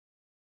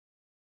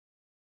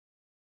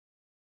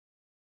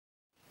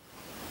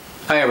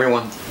Hi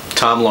everyone,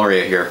 Tom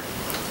Lauria here.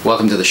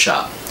 Welcome to the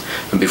shop.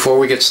 And before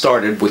we get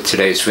started with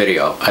today's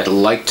video, I'd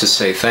like to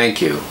say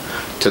thank you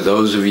to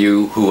those of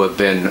you who have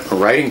been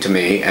writing to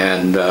me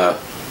and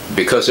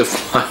because of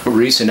my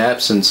recent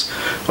absence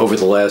over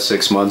the last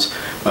 6 months,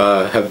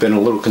 have been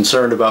a little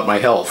concerned about my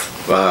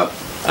health.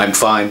 I'm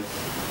fine.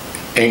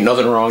 Ain't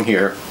nothing wrong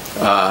here.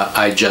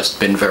 I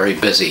just been very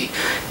busy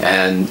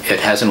and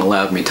it hasn't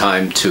allowed me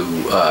time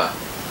to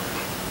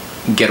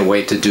get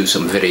away to do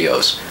some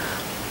videos.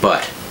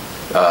 But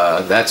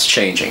that's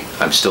changing.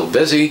 I'm still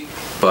busy,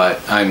 but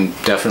I'm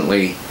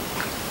definitely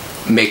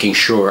making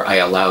sure I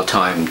allow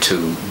time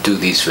to do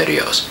these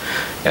videos.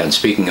 And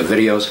speaking of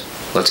videos,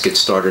 let's get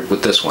started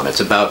with this one. It's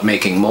about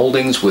making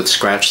moldings with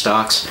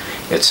scratchstocks.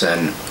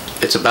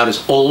 It's about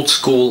as old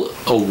school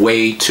a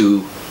way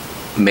to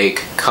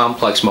make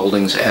complex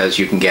moldings as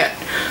you can get.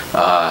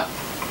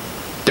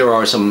 There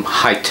are some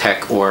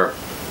high-tech or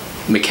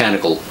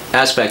mechanical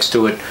aspects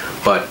to it,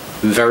 but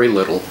very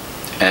little,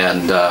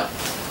 and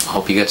I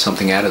hope you get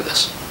something out of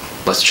this.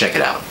 Let's check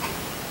it out.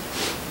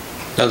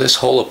 Now, this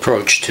whole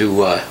approach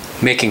to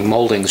making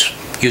moldings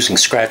using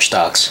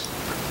scratchstocks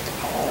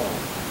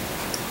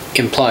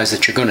implies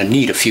that you're going to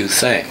need a few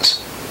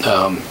things.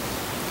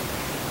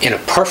 In a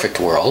perfect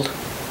world,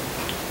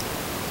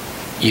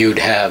 you'd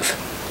have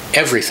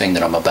everything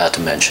that I'm about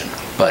to mention,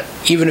 but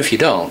even if you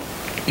don't,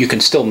 you can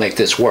still make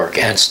this work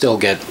and still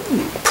get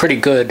pretty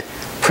good,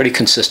 pretty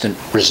consistent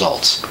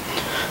results.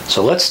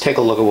 So let's take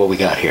a look at what we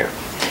got here.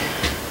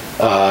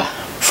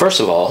 First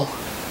of all,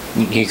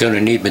 you're going to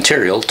need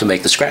material to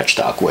make the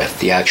scratchstock with,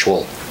 the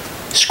actual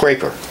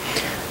scraper.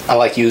 I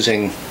like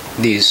using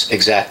these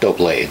X-Acto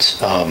blades.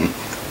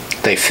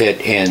 They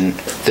fit in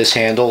this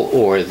handle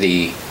or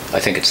I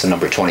think it's the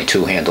number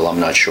 22 handle, I'm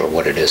not sure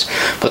what it is,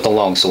 but the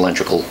long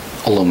cylindrical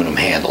aluminum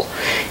handle.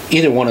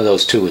 Either one of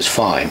those two is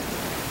fine.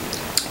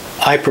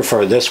 I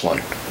prefer this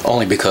one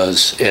only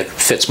because it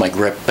fits my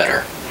grip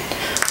better.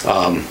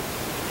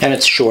 And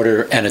it's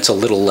shorter and it's a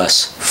little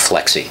less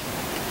flexy.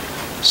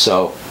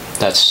 So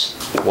that's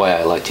why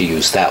I like to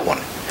use that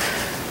one.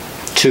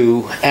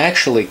 To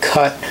actually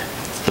cut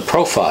the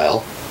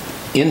profile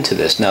into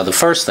this, now the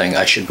first thing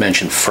I should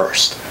mention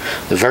first,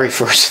 the very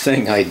first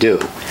thing I do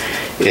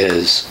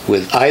is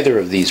with either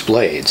of these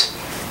blades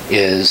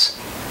is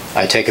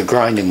I take a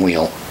grinding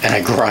wheel and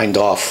I grind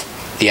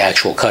off the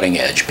actual cutting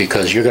edge,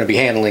 because you're going to be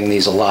handling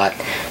these a lot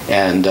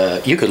and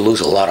you could lose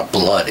a lot of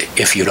blood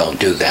if you don't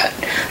do that.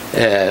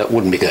 It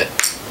wouldn't be good.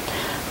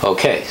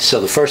 Okay,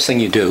 so the first thing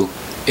you do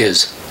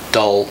is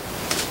dull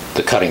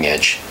the cutting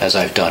edge, as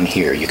I've done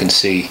here. You can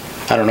see,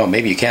 I don't know,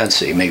 maybe you can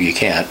see, maybe you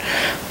can't,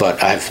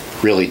 but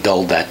I've really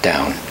dulled that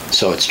down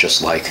so it's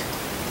just like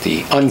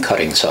the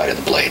uncutting side of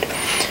the blade.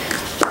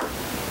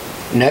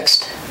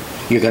 Next,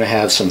 you're going to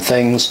have some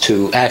things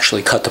to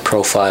actually cut the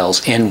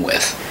profiles in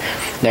with.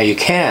 Now you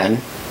can,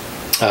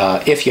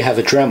 if you have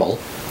a Dremel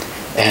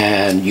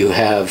and you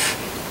have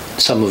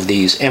some of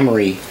these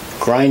emery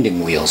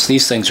grinding wheels,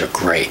 these things are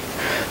great.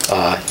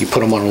 You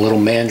put them on a little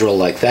mandrel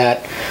like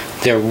that.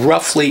 They're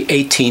roughly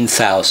 18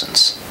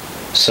 thousandths.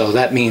 So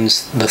that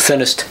means the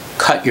thinnest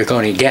cut you're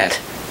going to get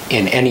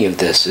in any of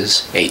this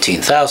is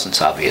 18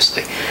 thousandths,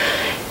 obviously.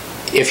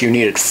 If you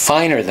need it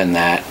finer than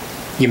that,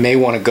 you may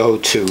want to go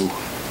to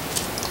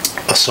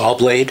a saw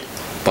blade,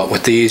 but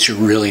with these you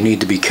really need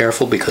to be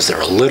careful because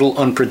they're a little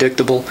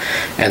unpredictable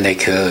and they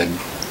could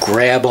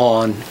grab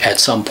on at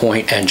some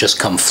point and just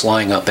come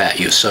flying up at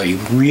you, so you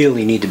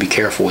really need to be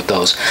careful with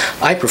those.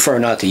 I prefer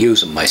not to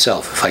use them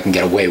myself if I can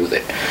get away with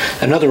it.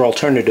 Another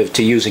alternative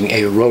to using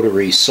a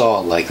rotary saw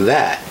like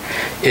that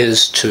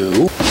is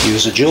to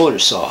use a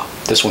jeweler's saw.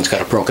 This one's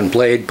got a broken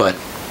blade, but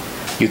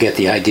you get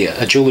the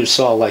idea. A jeweler's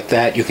saw like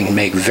that, you can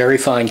make very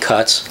fine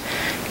cuts,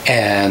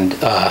 and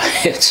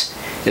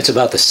it's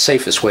about the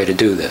safest way to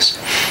do this.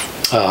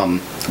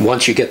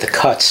 Once you get the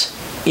cuts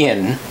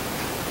in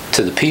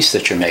to the piece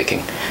that you're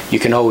making, you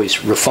can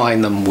always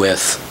refine them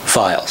with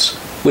files,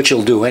 which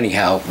you'll do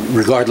anyhow,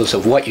 regardless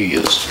of what you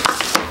use.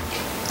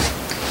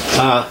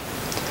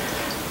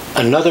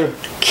 Another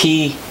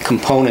key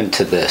component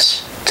to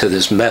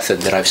this method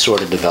that I've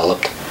sort of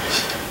developed,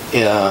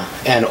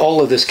 and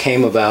all of this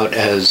came about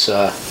as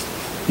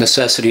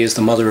necessity is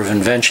the mother of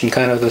invention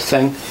kind of a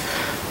thing.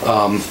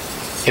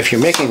 If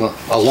you're making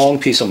a long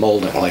piece of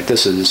molding, like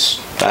this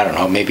is, I don't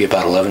know, maybe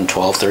about 11,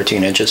 12,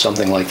 13 inches,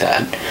 something like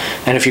that,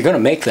 and if you're going to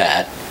make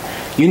that,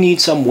 you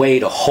need some way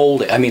to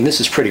hold it. I mean, this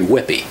is pretty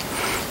whippy,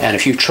 and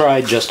if you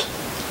tried just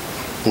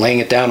laying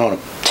it down on a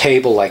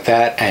table like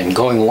that and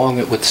going along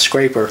it with the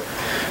scraper,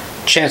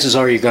 chances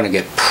are you're going to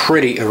get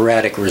pretty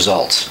erratic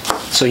results.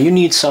 So you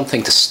need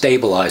something to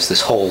stabilize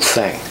this whole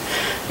thing.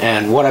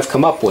 And what I've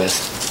come up with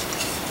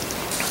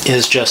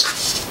is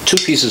just 2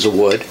 pieces of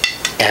wood,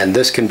 and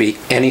this can be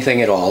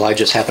anything at all. I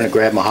just happened to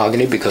grab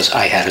mahogany because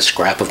I had a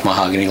scrap of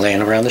mahogany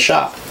laying around the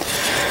shop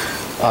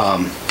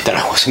that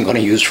I wasn't going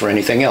to use for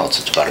anything else.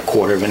 It's about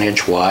 1/4 of an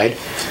inch wide,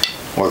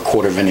 or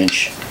 1/4 of an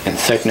inch in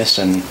thickness,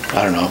 and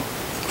I don't know,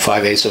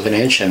 5/8 of an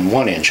inch and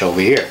 1 inch over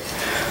here.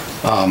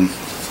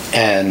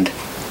 And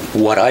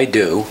what I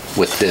do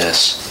with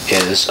this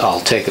is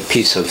I'll take a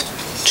piece of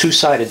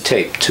two-sided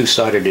tape,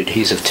 two-sided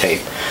adhesive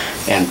tape,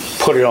 and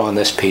put it on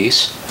this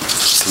piece.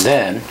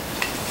 Then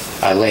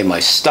I lay my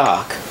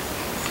stock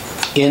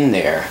in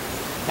there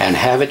and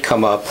have it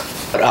come up.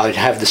 I'd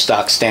have the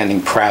stock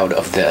standing proud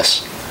of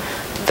this.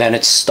 Then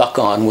it's stuck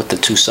on with the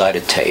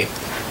two-sided tape.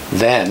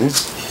 Then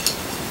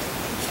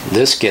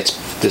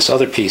this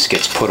other piece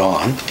gets put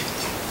on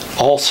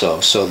also,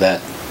 so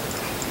that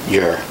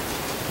your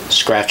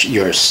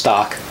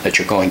stock that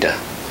you're going to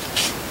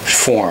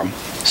form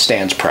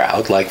stands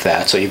proud like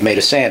that. So you've made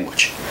a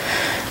sandwich.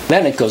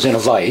 Then it goes in a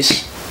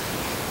vise,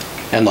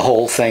 and the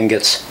whole thing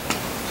gets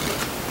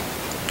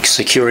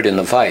secured in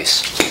the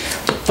vise,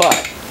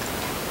 but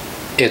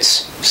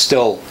it's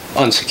still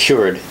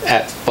unsecured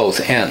at both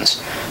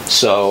ends.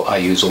 So I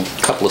use a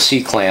couple of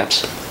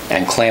C-clamps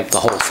and clamp the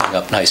whole thing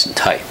up nice and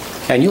tight.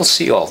 And you'll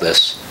see all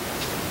this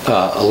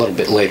a little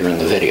bit later in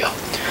the video.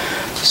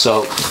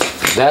 So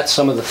that's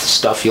some of the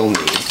stuff you'll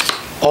need.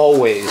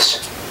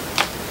 Always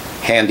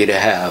handy to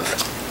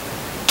have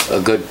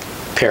a good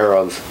pair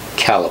of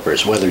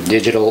calipers, whether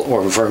digital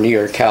or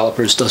vernier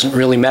calipers, doesn't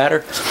really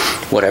matter.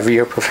 Whatever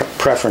your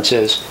preference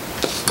is,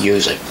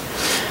 use it.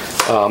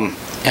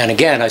 And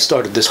again, I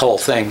started this whole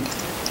thing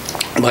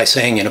by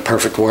saying in a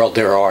perfect world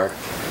there are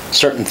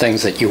certain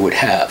things that you would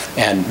have,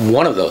 and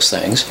one of those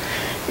things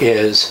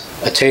is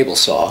a table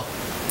saw.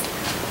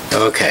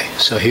 Okay,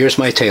 so here's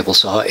my table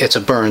saw. It's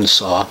a Burns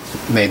saw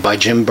made by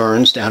Jim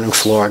Burns down in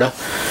Florida.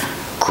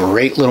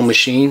 Great little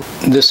machine.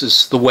 This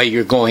is the way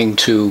you're going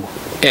to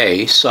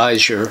A,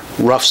 size your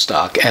rough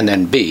stock, and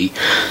then B,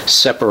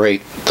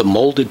 separate the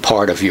molded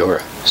part of your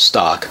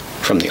stock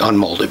from the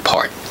unmolded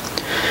part.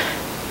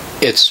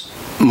 It's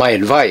my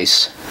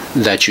advice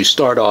that you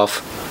start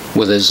off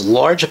with as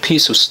large a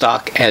piece of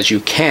stock as you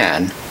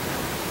can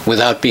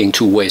without being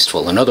too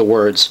wasteful. In other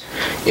words,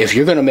 if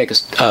you're going to make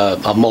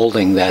a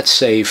molding that,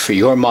 say, for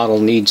your model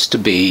needs to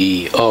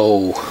be,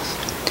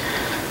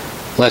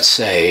 let's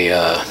say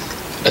a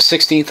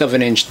 1/16 of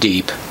an inch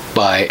deep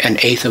by an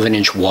 1/8 of an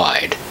inch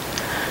wide,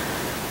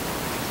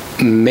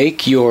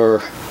 make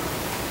your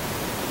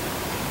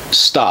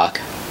stock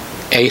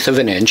 1/8 of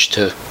an inch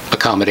to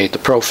accommodate the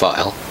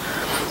profile.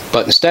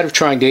 But instead of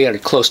trying to get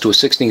it close to a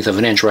 1/16 of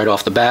an inch right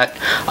off the bat,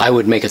 I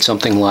would make it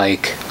something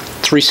like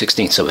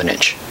 3/16 of an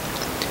inch.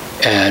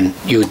 And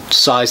you would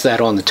size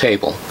that on the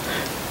table.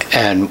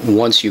 And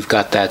once you've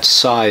got that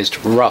sized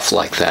rough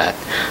like that,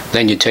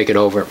 then you take it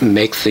over,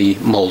 make the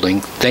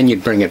molding, then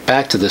you'd bring it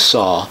back to the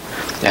saw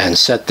and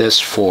set this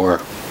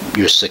for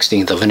your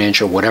 1/16 of an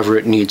inch or whatever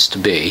it needs to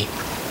be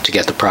to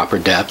get the proper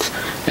depth,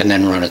 and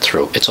then run it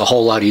through. It's a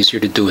whole lot easier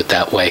to do it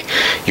that way.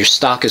 Your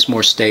stock is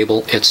more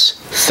stable, it's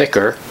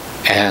thicker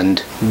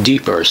and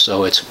deeper,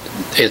 so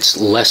it's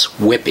less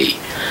whippy,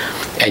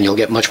 and you'll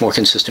get much more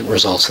consistent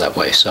results that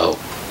way. So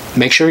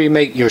make sure you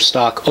make your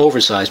stock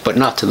oversized, but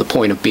not to the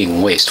point of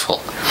being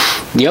wasteful.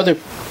 The other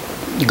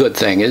good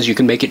thing is you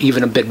can make it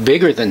even a bit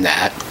bigger than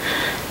that,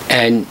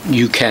 and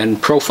you can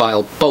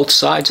profile both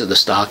sides of the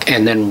stock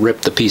and then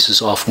rip the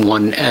pieces off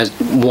one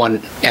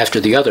after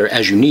the other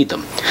as you need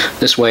them.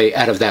 This way,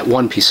 out of that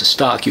one piece of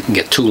stock, you can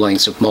get 2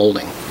 lengths of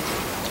molding.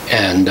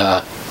 And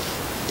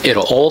it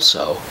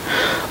also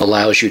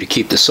allows you to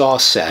keep the saw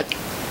set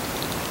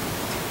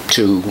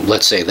to,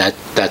 let's say, that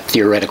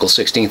theoretical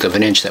 1/16 of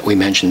an inch that we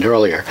mentioned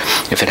earlier.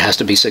 If it has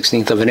to be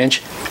 1/16 of an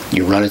inch,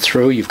 you run it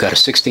through, you've got a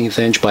 1/16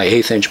 inch by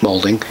 1/8 inch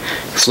molding,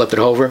 flip it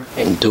over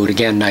and do it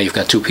again. Now you've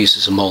got 2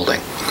 pieces of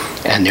molding,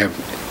 and they're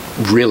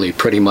really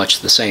pretty much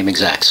the same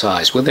exact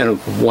size, within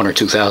 1 or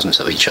 2 thousandths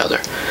of each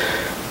other.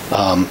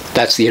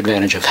 That's the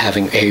advantage of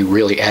having a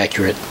really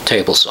accurate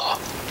table saw.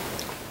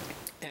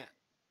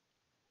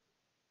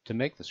 To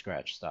make the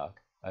scratch stock,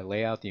 I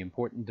lay out the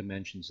important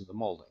dimensions of the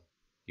molding: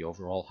 the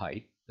overall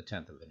height, the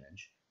 1/10 of an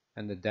inch,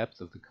 and the depth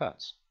of the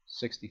cuts,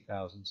 60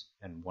 thousandths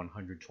and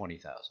 120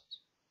 thousandths.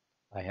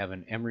 I have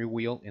an emery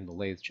wheel in the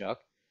lathe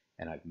chuck,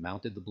 and I've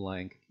mounted the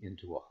blank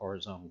into a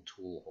horizontal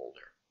tool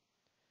holder.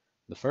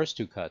 The first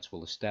 2 cuts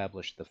will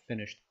establish the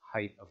finished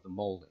height of the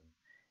molding,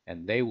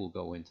 and they will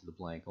go into the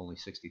blank only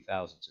 60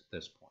 thousandths at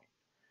this point.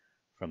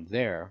 From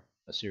there,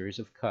 a series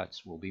of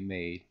cuts will be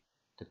made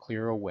to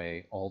clear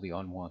away all the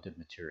unwanted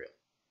material.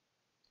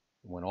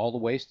 When all the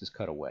waste is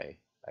cut away,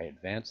 I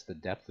advance the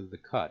depth of the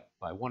cut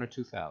by 1 or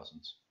 2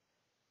 thousandths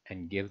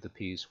and give the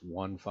piece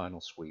one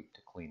final sweep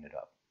to clean it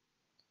up.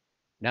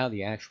 Now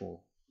the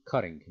actual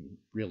cutting can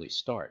really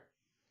start.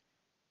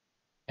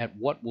 At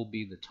what will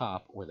be the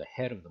top or the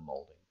head of the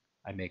molding,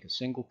 I make a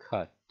single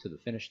cut to the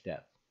finished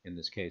depth, in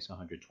this case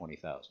 120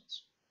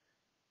 thousandths.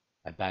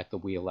 I back the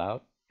wheel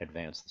out,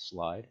 advance the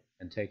slide,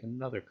 and take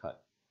another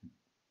cut.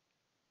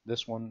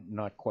 This one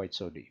not quite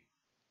so deep.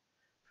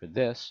 For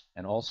this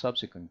and all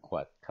subsequent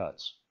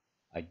cuts,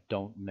 I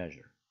don't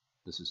measure.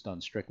 This is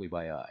done strictly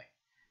by eye,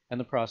 and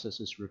the process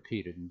is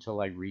repeated until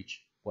I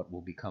reach what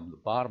will become the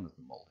bottom of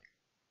the molding.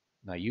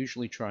 And I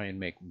usually try and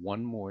make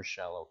one more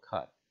shallow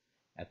cut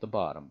at the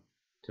bottom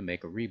to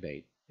make a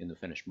rebate in the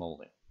finished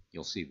molding.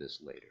 You'll see this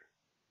later.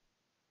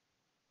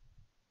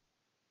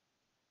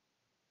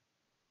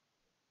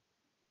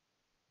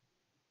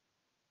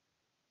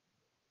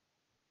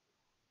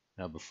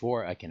 Now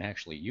before I can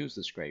actually use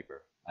the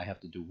scraper, I have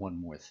to do one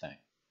more thing.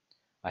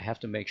 I have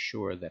to make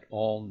sure that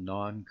all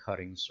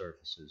non-cutting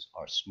surfaces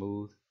are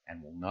smooth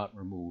and will not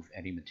remove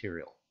any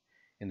material.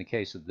 In the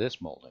case of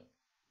this molding,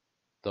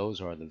 those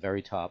are the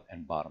very top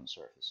and bottom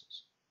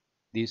surfaces.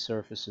 These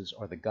surfaces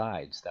are the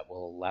guides that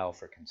will allow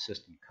for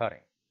consistent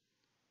cutting.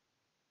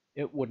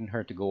 It wouldn't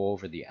hurt to go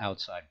over the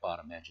outside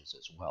bottom edges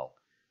as well,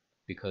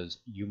 because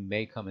you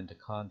may come into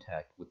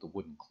contact with the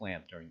wooden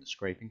clamp during the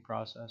scraping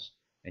process,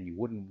 and you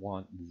wouldn't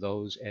want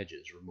those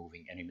edges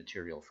removing any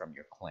material from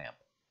your clamp.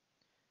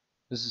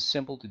 This is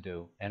simple to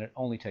do, and it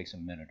only takes a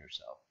minute or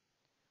so.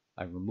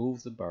 I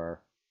remove the burr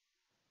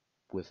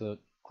with a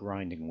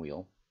grinding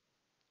wheel,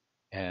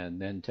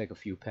 and then take a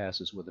few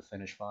passes with a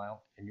finish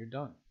file, and you're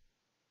done.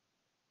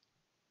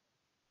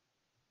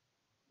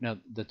 Now,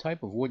 the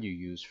type of wood you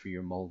use for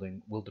your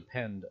molding will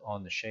depend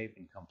on the shape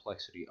and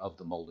complexity of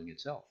the molding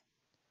itself.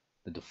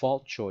 The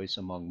default choice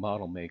among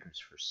model makers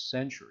for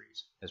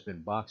centuries has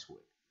been boxwood,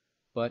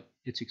 but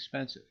it's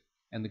expensive,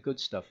 and the good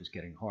stuff is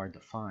getting hard to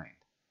find.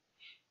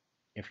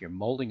 If your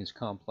molding is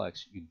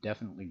complex, you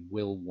definitely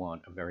will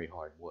want a very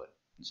hard wood.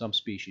 Some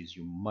species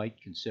you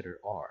might consider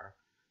are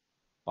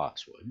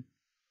boxwood,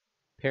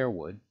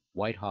 pearwood,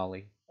 white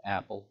holly,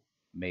 apple,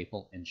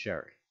 maple, and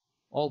cherry.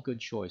 All good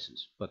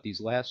choices, but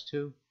these last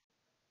two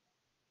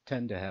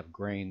tend to have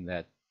grain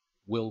that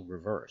will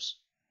reverse,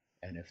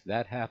 and if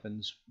that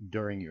happens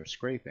during your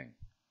scraping,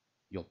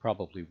 you'll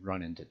probably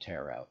run into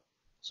tear out.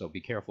 So be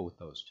careful with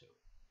those two.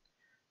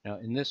 Now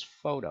in this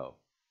photo,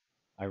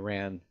 I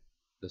ran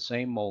the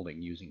same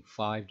molding using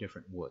 5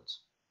 different woods.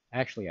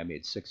 Actually, I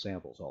made 6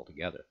 samples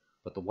altogether,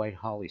 but the white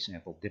holly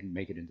sample didn't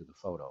make it into the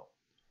photo.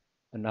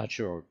 I'm not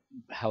sure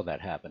how that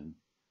happened,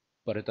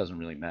 but it doesn't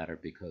really matter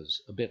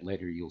because a bit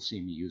later you'll see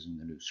me using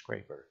the new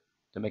scraper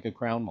to make a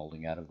crown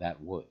molding out of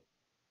that wood.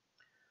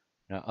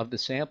 Now, of the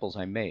samples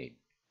I made,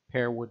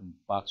 pearwood,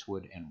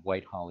 boxwood, and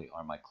white holly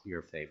are my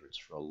clear favorites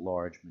for a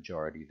large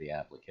majority of the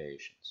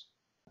applications.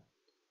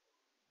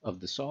 Of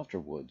the softer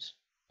woods,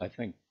 I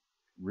think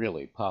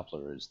really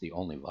poplar is the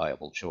only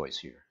viable choice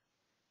here,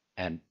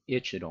 and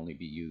it should only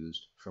be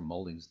used for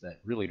moldings that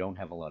really don't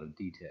have a lot of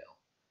detail.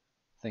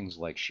 Things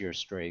like sheer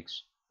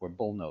strakes or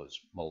bullnose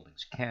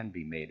moldings can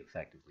be made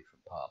effectively from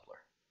poplar.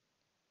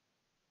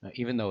 Now,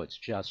 even though it's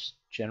just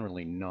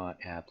generally not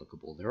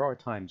applicable, there are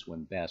times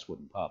when basswood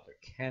and poplar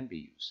can be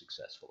used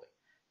successfully.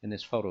 In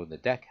this photo of the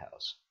deck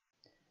house,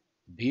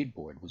 the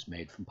beadboard was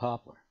made from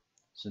poplar.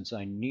 Since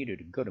I needed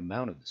a good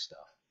amount of the stuff,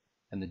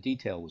 and the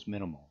detail was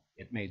minimal,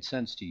 it made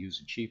sense to use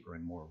a cheaper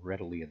and more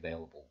readily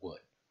available wood.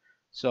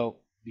 So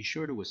be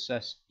sure to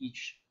assess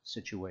each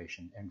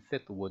situation and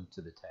fit the wood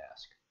to the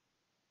task.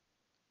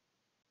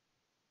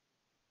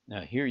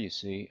 Now here you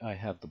see I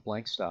have the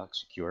blank stock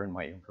secure in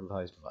my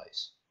improvised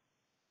vise.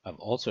 I've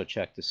also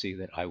checked to see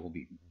that I will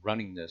be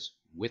running this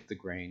with the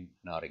grain,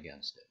 not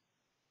against it.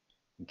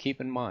 And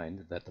keep in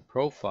mind that the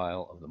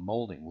profile of the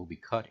molding will be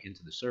cut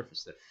into the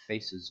surface that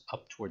faces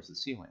up towards the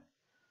ceiling.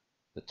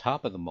 The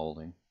top of the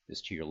molding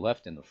is to your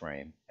left in the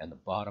frame, and the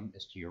bottom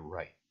is to your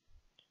right.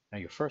 Now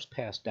your first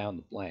pass down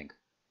the blank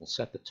will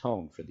set the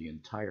tone for the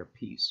entire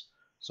piece,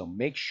 so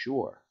make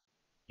sure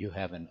you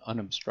have an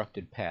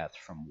unobstructed path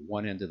from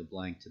one end of the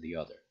blank to the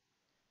other.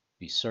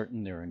 Be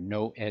certain there are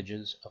no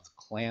edges of the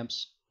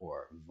clamps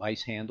or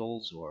vise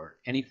handles or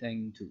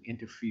anything to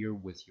interfere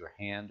with your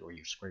hand or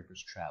your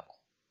scraper's travel.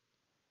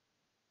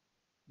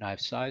 Now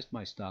I've sized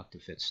my stock to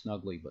fit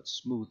snugly but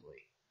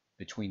smoothly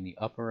between the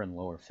upper and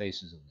lower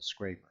faces of the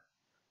scraper,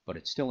 but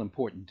it's still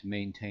important to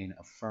maintain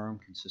a firm,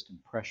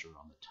 consistent pressure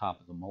on the top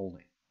of the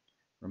molding.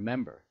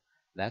 Remember,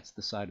 that's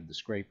the side of the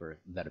scraper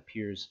that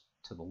appears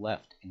to the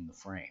left in the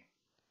frame.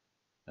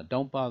 Now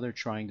don't bother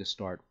trying to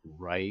start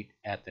right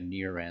at the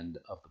near end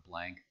of the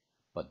blank,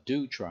 but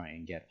do try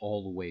and get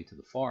all the way to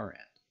the far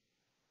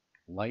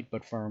end. Light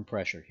but firm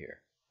pressure here.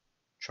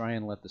 Try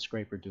and let the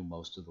scraper do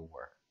most of the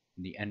work,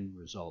 and the end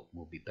result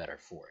will be better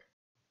for it.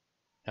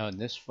 Now in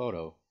this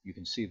photo, you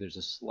can see there's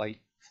a slight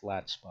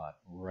flat spot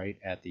right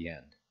at the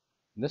end.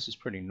 And this is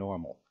pretty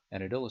normal,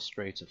 and it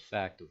illustrates a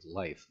fact of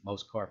life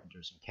most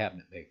carpenters and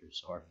cabinet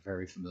makers are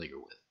very familiar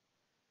with.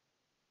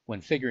 When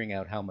figuring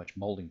out how much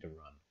molding to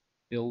run,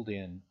 build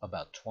in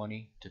about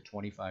 20 to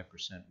 25%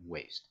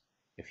 waste.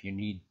 If you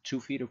need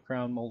 2 feet of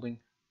crown molding,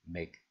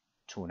 make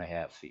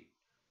 2.5 feet,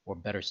 or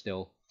better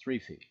still, 3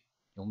 feet.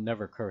 You'll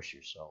never curse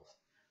yourself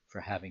for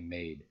having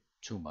made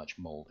too much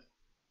molding.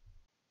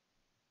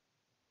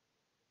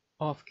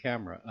 Off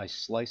camera, I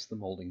sliced the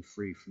molding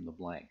free from the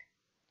blank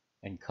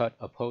and cut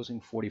opposing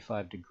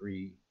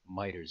 45-degree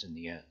miters in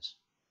the ends.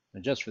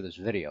 And just for this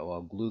video,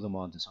 I'll glue them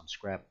onto some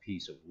scrap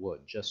piece of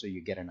wood just so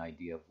you get an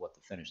idea of what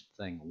the finished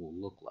thing will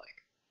look like.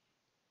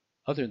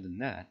 Other than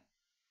that,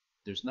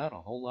 there's not a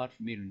whole lot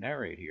for me to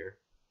narrate here,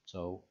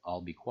 so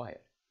I'll be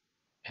quiet.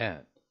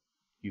 And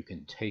you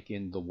can take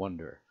in the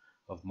wonder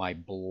of my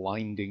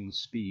blinding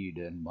speed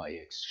and my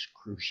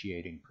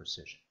excruciating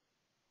precision.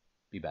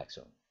 Be back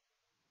soon.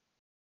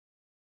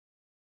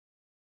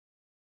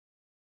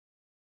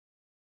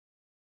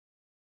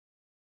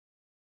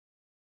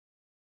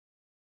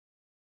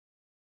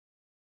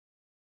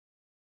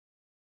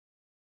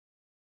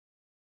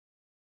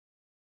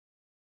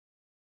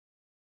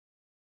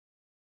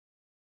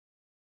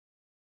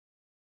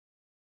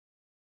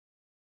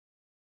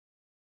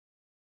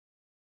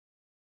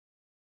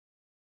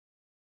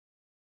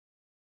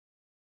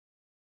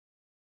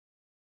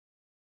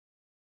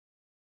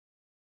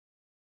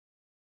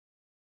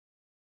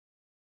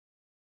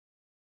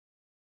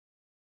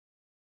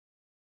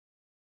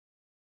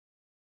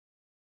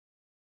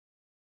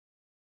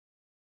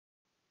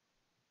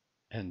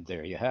 And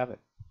there you have it,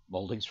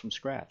 moldings from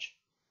scratch.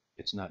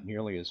 It's not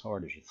nearly as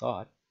hard as you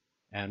thought,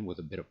 and with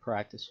a bit of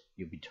practice,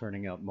 you'll be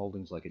turning out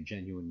moldings like a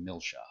genuine mill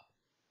shop.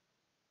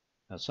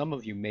 Now, some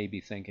of you may be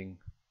thinking,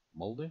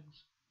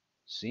 moldings?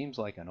 Seems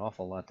like an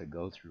awful lot to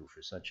go through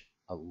for such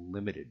a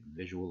limited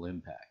visual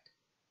impact.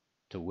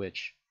 To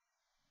which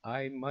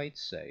I might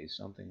say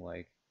something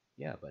like,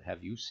 yeah, but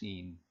have you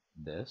seen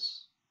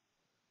this?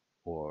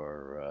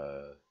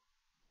 Or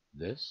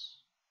this?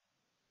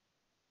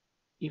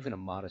 Even a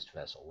modest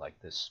vessel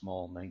like this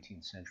small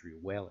 19th century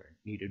whaler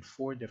needed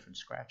 4 different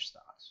scratch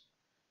stocks.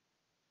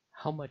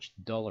 How much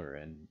duller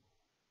and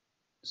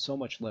so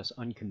much less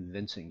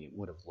unconvincing it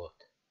would have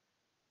looked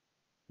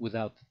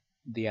without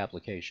the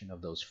application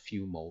of those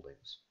few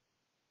moldings.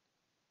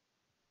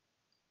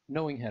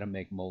 Knowing how to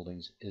make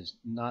moldings is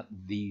not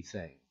the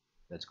thing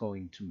that's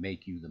going to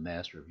make you the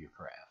master of your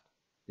craft.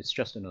 It's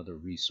just another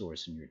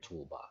resource in your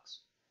toolbox.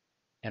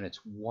 And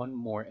it's one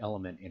more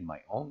element in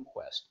my own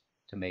quest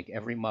to make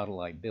every model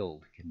I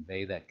build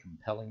convey that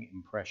compelling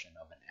impression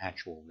of an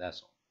actual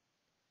vessel.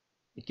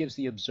 It gives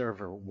the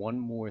observer one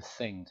more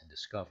thing to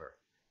discover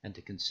and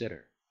to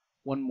consider,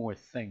 one more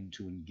thing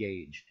to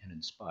engage and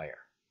inspire.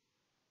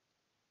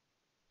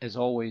 As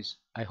always,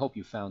 I hope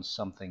you found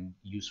something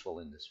useful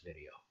in this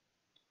video.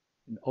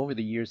 And over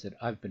the years that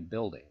I've been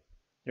building,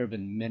 there have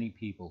been many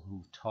people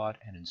who've taught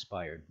and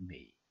inspired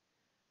me.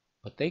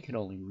 But they can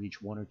only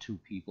reach 1 or 2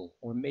 people,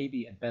 or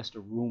maybe at best a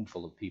room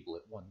full of people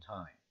at one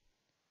time.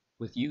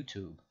 With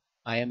YouTube,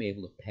 I am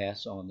able to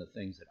pass on the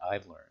things that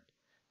I've learned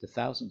to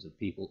thousands of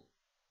people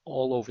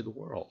all over the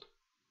world.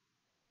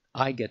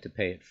 I get to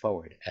pay it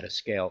forward at a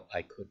scale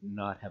I could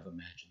not have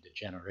imagined a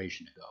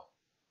generation ago.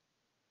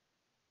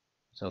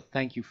 So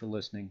thank you for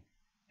listening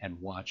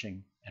and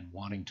watching and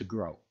wanting to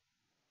grow.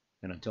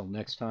 And until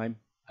next time,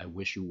 I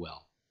wish you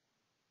well.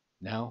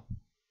 Now,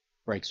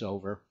 break's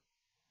over.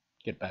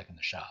 Get back in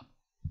the shop.